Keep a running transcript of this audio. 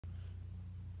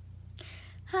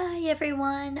Hi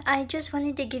everyone, I just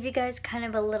wanted to give you guys kind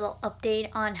of a little update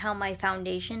on how my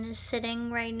foundation is sitting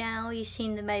right now. You've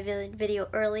seen my video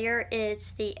earlier.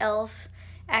 It's the e.l.f.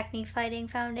 Acne Fighting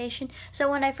Foundation. So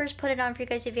when I first put it on for you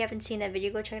guys, if you haven't seen that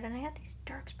video, go check it out. I have these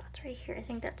dark spots right here. I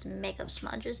think that's makeup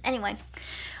smudges. Anyway,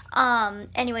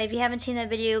 if you haven't seen that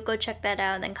video, go check that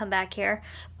out and then come back here.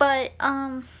 But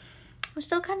I'm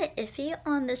still kind of iffy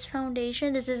on this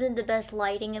foundation. This isn't the best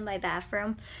lighting in my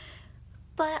bathroom.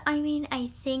 But I mean, I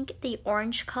think the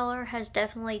orange color has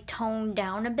definitely toned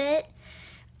down a bit.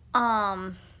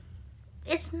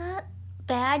 It's not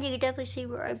bad. You can definitely see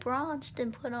where I bronzed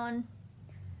and put on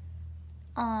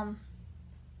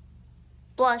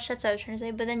blush. That's what I was trying to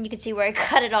say. But then you can see where I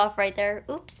cut it off right there.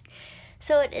 Oops.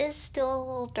 So it is still a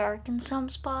little dark in some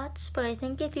spots, but I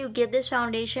think if you give this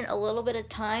foundation a little bit of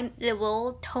time, it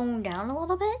will tone down a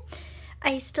little bit.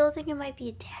 I still think it might be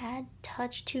a tad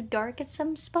touch too dark in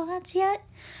some spots yet,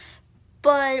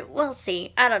 but we'll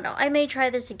see. I don't know. I may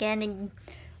try this again and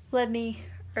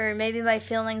maybe my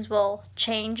feelings will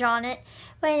change on it.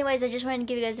 But anyways, I just wanted to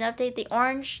give you guys an update. The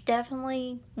orange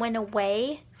definitely went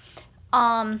away.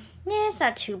 Yeah, it's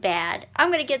not too bad.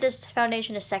 I'm gonna give this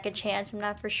foundation a second chance. I'm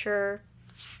not for sure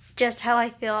just how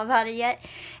I feel about it yet.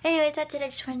 Anyways, that's it. I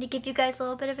just wanted to give you guys a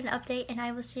little bit of an update, and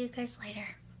I will see you guys later.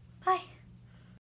 Bye.